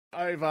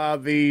Over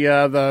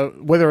the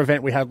weather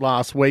event we had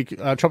last week,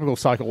 tropical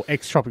cycle,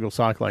 ex-tropical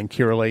cyclone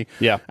Kirrily,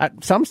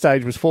 at some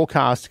stage was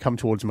forecast to come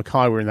towards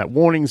Mackay. We're in that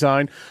warning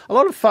zone. A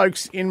lot of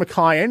folks in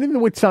Mackay and in the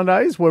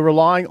Whitsundays were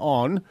relying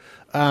on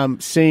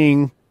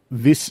seeing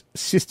this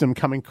system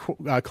coming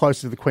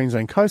closer to the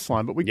Queensland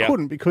coastline, but we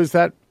couldn't because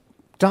that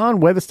darn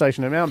weather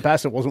station at Mount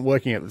Bassett wasn't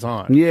working at the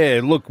time. Yeah,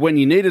 look, when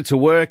you needed to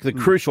work, the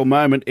crucial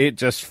moment, it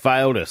just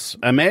failed us.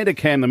 Amanda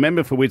Camm, the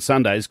member for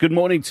Whitsundays, good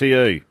morning to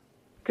you.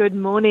 Good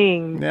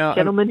morning,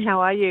 gentlemen. How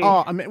are you?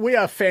 Oh, I mean, we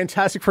are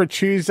fantastic for a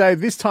Tuesday.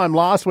 This time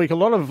last week, a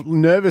lot of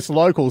nervous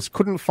locals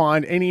couldn't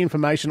find any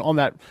information on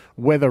that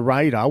weather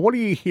radar. What are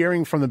you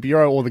hearing from the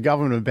Bureau or the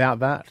government about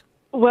that?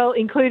 Well,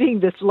 including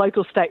this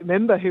local state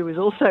member who was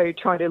also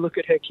trying to look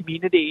at her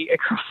community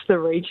across the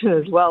region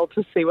as well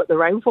to see what the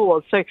rainfall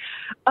was. So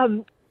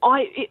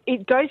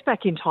it goes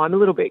back in time a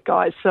little bit,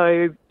 guys.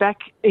 So back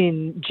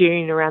in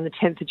June, around the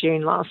 10th of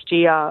June last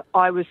year,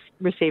 I was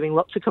receiving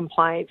lots of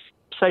complaints.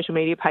 Social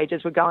media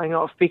pages were going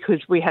off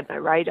because we had no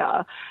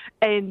radar.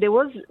 And there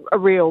was a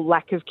real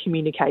lack of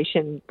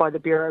communication by the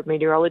Bureau of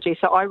Meteorology.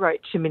 So I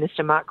wrote to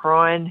Minister Mark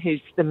Ryan, who's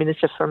the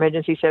Minister for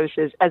Emergency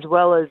Services, as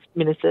well as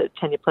Minister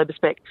Tanya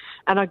Pliberspeck.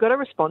 And I got a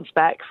response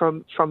back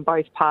from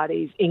both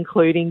parties,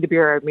 including the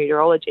Bureau of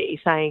Meteorology,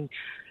 saying,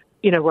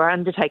 you know, we're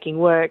undertaking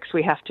works,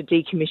 we have to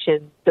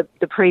decommission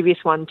the previous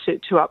one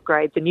to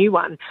upgrade the new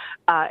one,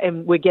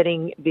 and we're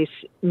getting this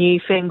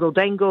new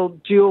fangle-dangle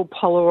dual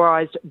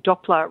polarised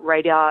Doppler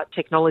radar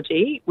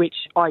technology, which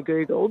I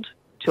Googled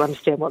to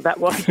understand what that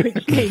was,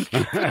 which means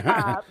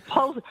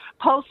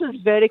pulses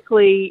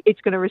vertically,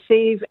 it's going to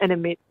receive and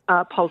emit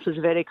pulses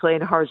vertically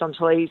and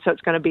horizontally, so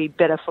it's going to be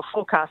better for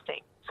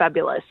forecasting.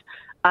 Fabulous.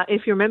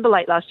 If you remember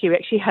late last year, we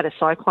actually had a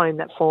cyclone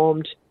that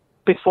formed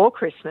before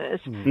Christmas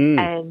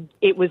and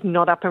it was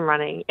not up and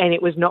running, and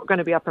it was not going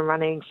to be up and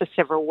running for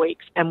several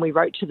weeks. And we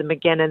wrote to them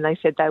again and they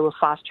said they were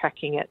fast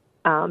tracking it,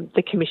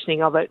 the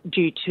commissioning of it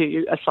due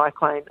to a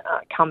cyclone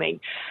coming.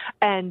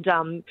 And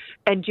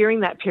during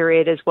that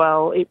period as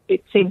well,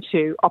 it seemed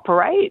to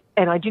operate,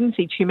 and I didn't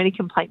see too many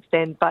complaints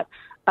then, but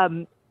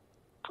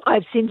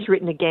I've since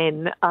written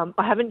again. I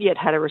haven't yet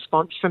had a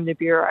response from the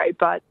Bureau,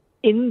 but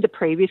in the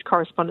previous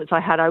correspondence I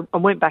had, I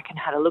went back and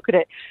had a look at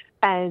it,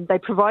 and they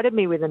provided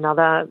me with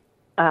another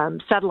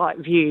satellite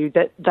view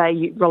that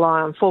they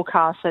rely on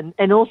forecasts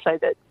and also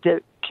that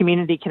the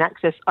community can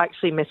access. I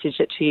actually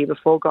messaged it to you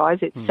before, guys.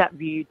 It's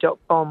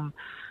satview.gov.au.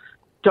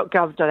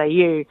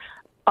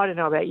 I don't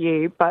know about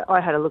you, but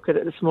I had a look at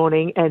it this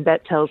morning, and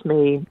that tells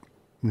me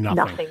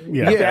nothing.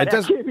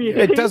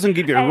 It doesn't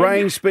give you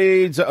range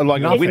speeds,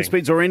 like wind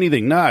speeds or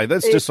anything. No,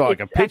 that's just like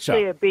a picture. It's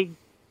actually a big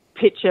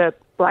picture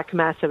black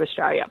mass of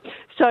Australia.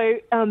 So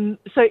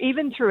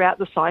even throughout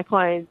the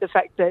cyclone, the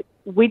fact that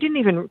we didn't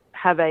even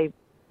have a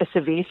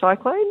severe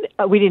cyclone,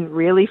 we didn't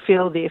really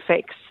feel the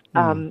effects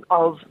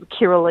of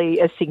Kirrily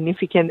as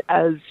significant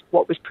as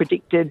what was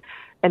predicted.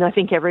 And I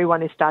think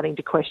everyone is starting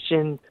to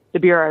question the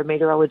Bureau of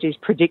Meteorology's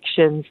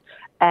predictions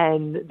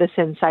and the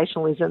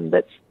sensationalism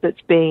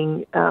that's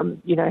being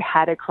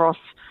had across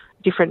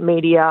different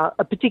media,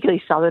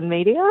 particularly southern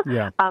media,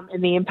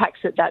 and the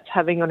impacts that's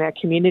having on our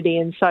community.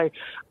 And so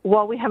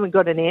while we haven't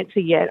got an answer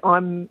yet,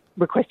 I'm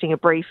requesting a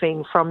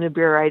briefing from the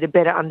Bureau to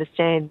better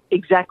understand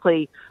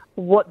exactly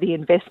what the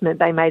investment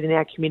they made in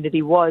our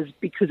community was,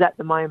 because at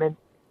the moment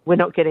we're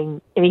not getting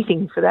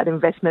anything for that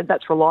investment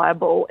that's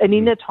reliable. And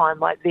in a time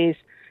like this,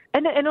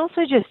 and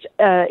also just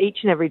each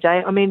and every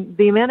day, I mean,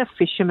 the amount of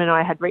fishermen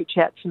I had reach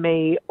out to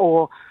me,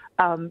 or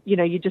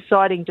you're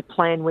deciding to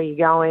plan where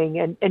you're going,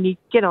 and you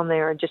get on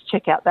there and just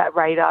check out that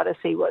radar to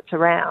see what's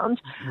around.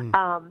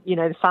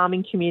 The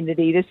farming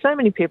community, there's so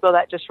many people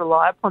that just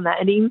rely upon that.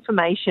 And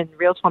information,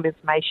 real-time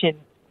information,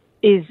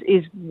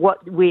 is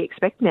what we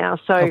expect now.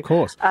 So of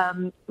course.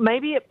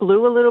 Maybe it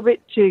blew a little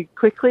bit too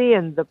quickly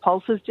and the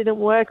pulses didn't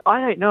work. I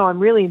don't know. I'm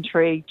really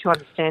intrigued to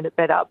understand it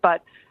better.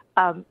 But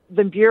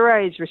the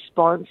Bureau's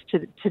response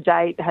to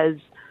date has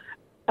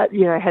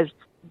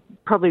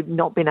probably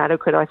not been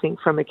adequate, I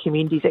think, from a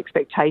community's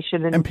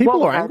expectation. And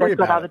people are angry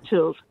about other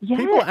tools. Yeah,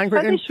 people are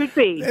angry. They should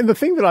be. And the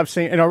thing that I've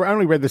seen, and I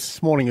only read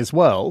this morning as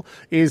well,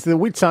 is the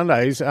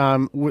Whitsundays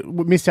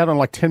missed out on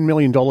like $10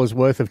 million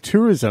worth of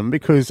tourism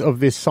because of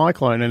this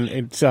cyclone. And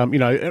it's,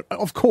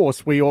 of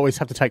course, we always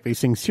have to take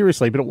these things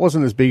seriously, but it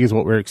wasn't as big as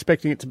what we were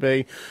expecting it to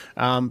be.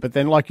 But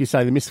then, like you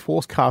say, the missed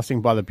forecasting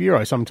by the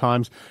Bureau,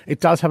 sometimes it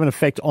does have an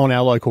effect on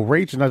our local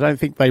region. I don't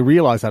think they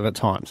realise that at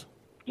times.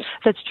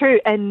 That's true.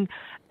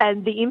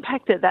 And the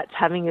impact that's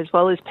having as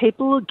well is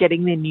people are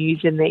getting their news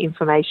and their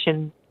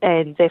information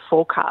and their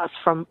forecasts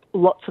from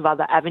lots of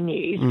other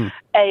avenues.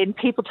 And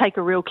people take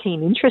a real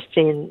keen interest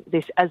in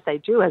this, as they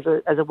do, as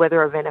a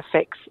weather event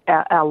affects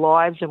our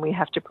lives and we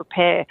have to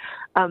prepare.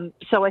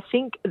 So I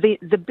think the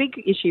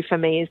big issue for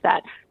me is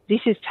that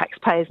this is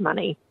taxpayers'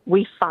 money.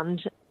 We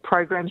fund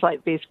programs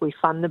like this, we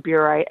fund the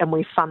Bureau and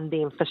we fund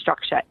the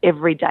infrastructure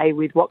every day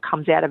with what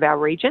comes out of our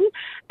region.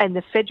 And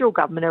the federal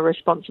government are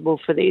responsible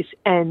for this.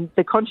 And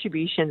the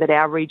contribution that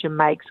our region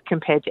makes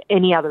compared to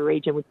any other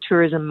region with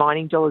tourism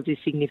mining dollars is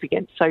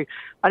significant. So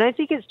I don't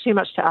think it's too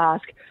much to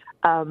ask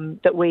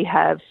that we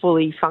have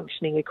fully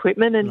functioning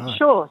equipment. And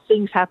sure,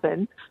 things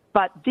happen,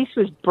 but this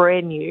was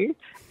brand new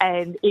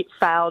and it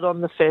failed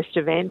on the first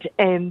event.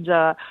 And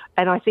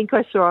I think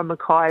I saw on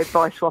Mackay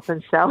buy, swap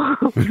and sell,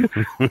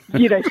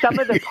 some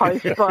of the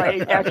posts by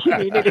our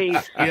community.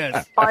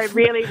 Yes. I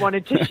really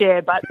wanted to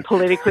share, but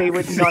politically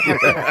would not have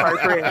been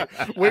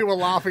appropriate. We were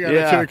laughing at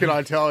it too, can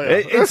I tell you?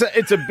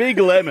 It's a big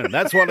lemon.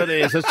 That's what it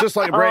is. It's just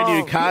like a brand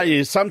new car.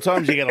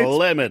 Sometimes you get a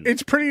lemon.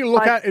 It's pretty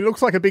it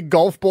looks like a big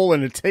golf ball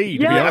and a tee,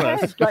 to be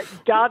honest. Like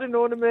garden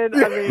ornament.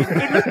 I mean,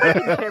 it looks like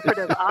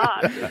interpretive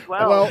art as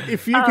well. Well,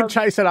 if you could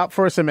chase that up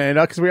for us,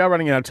 Amanda, because we are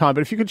running out of time,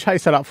 but if you could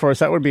chase that up for us,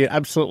 that would be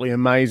absolutely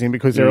amazing,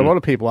 because there are a lot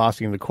of people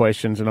asking the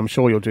questions, and I'm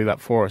sure you'll do that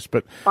for us.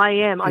 But I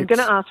am. I'm going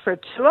to ask for a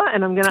tour,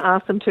 and I'm going to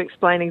ask them to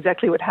explain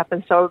exactly what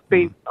happened. So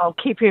I'll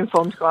keep you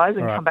informed, guys,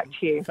 and come back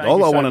to you.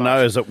 All I want to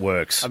know is it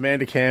works.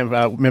 Amanda Camm,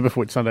 member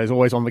for Whitsunday, is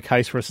always on the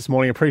case for us this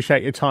morning.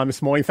 Appreciate your time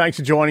this morning. Thanks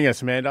for joining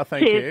us, Amanda.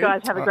 Thank you. Cheers,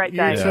 guys. Have a great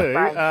day. You too.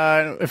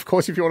 Of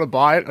course, if you want to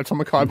buy it, it's on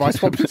Mackay Buy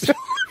Swap.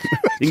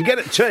 You can get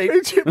it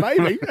cheap.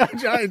 Maybe.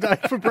 Jay and Dave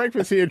for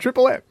breakfast here,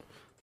 Triple M.